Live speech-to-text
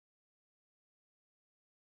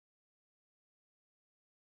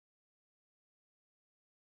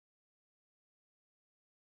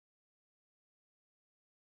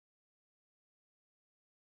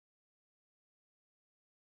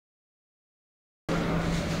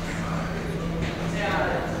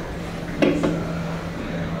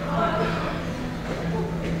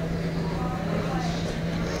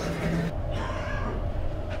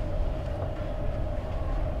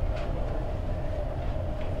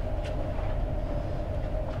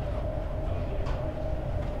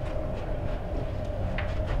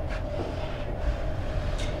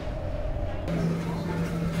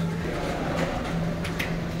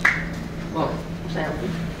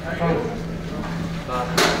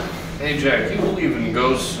Hey Jack, you believe in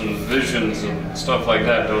ghosts and visions and stuff like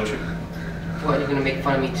that, don't you? What, you gonna make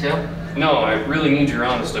fun of me too? No, I really need your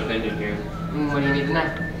honest opinion here. What do you need to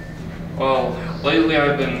know? Well, lately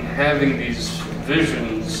I've been having these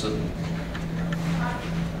visions and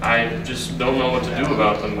I just don't know what to do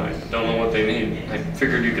about them. I don't know what they mean. I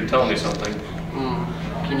figured you could tell me something.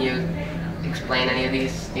 Can you explain any of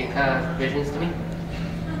these visions to me?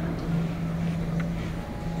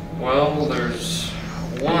 Well, there's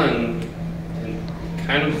one, and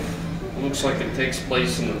kind of looks like it takes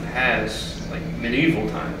place in the past, like medieval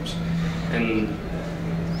times. And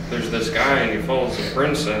there's this guy and he follows a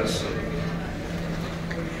princess.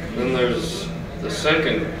 And then there's the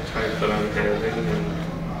second type that I'm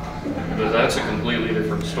having, but that's a completely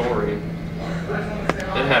different story.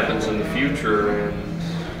 It happens in the future, and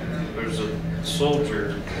there's a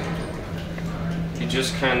soldier. He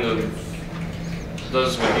just kind of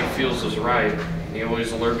does what he feels is right. He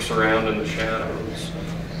always lurks around in the shadows.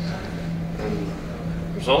 And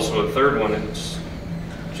there's also a third one, and it's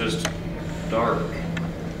just dark.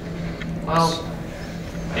 Well,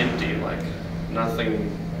 it's empty, like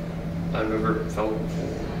nothing I've ever felt before.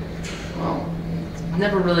 Well, I've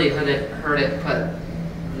never really heard it put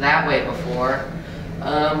that way before.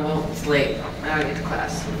 Well, it's late. I gotta get to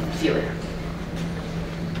class. See you later.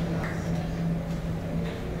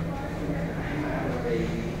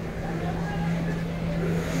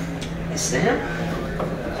 Hey, Sam?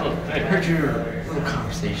 Oh, I heard your little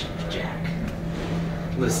conversation with Jack.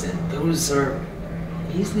 Listen, those are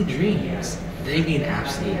easily dreams. They mean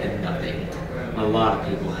absolutely nothing. A lot of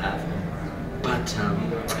people have them. But,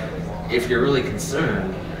 if you're really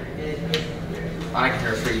concerned, I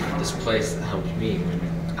can refer you to this place that helped me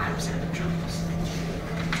when I was having troubles.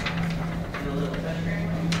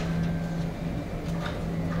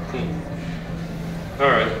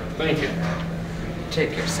 Alright, thank you.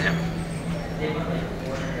 Take care, Sam.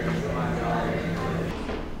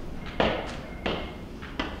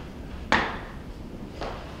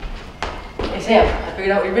 Hey Sam, I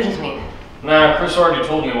figured out what your visions mean. Nah, Chris already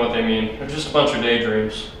told me what they mean. They're just a bunch of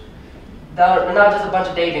daydreams. They're not just a bunch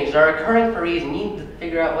of daydreams. They're occurring for a reason. You need to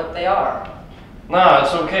figure out what they are. Nah,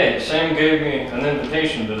 it's okay. Sam gave me an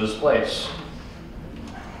invitation to this place.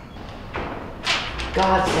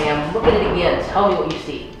 God, Sam, look at it again. Tell me what you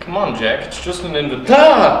see. Come on, Jack. It's just an invitation.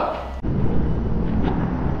 Ah!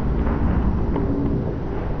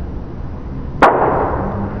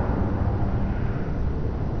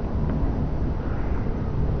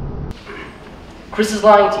 Chris is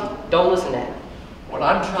lying to you. Don't listen to him. What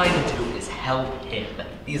I'm trying to do is help him.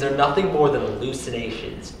 These are nothing more than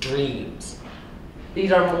hallucinations, dreams.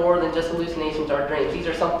 These are more than just hallucinations or dreams. These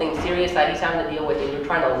are something serious that he's having to deal with, and you're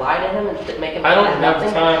trying to lie to him and make him. I don't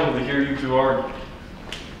have time to hear you two argue.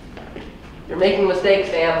 You're making mistakes,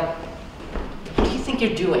 Sam. What do you think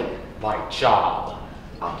you're doing? My job.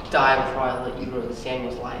 I'll die before I let you ruin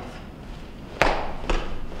Samuel's life.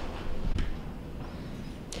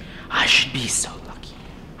 I should be so lucky.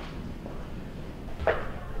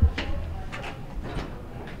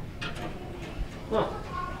 Huh.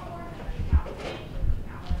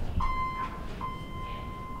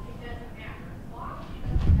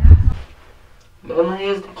 Memory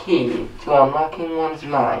is the key to unlocking one's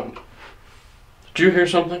mind. Did you hear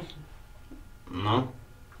something? No.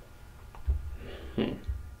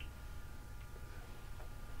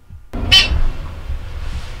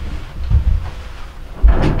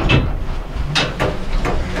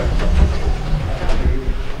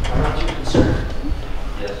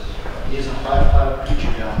 He's a 5'5"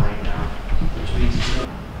 preacher down right now, which means he's not.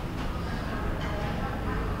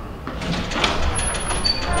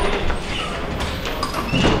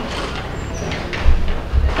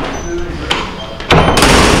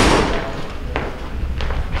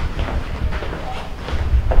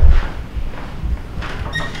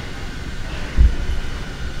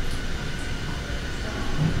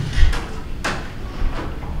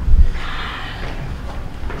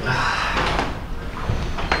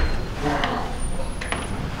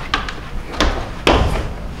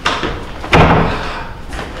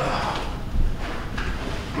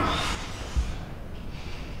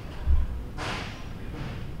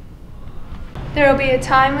 There will be a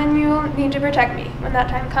time when you will need to protect me. When that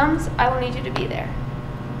time comes, I will need you to be there.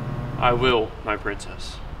 I will, my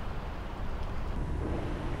princess.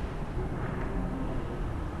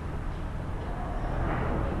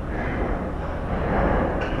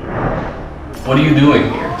 What are you doing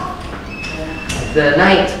here? The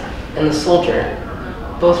knight and the soldier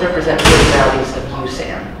both represent good values of you,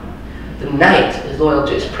 Sam. The knight is loyal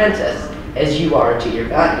to his princess, as you are to your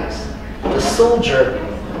values. The soldier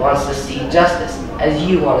wants to see justice, as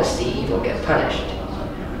you want to see evil get punished.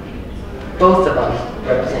 Both of them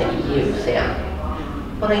represent you, Sam.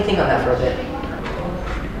 What do you think on that for a bit?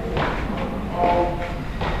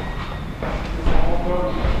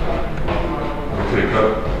 Okay,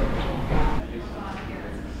 cut.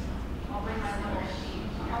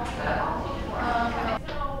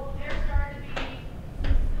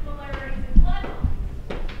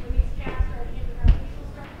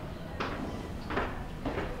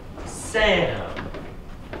 Sam,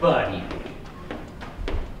 buddy.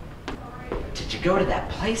 Did you go to that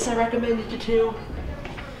place I recommended you to?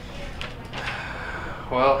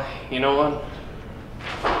 Well, you know what?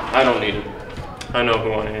 I don't need it. I know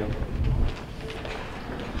who I am.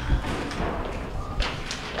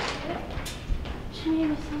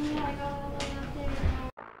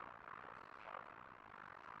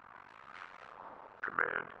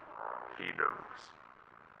 Command. He knows.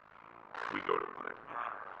 We go to plan.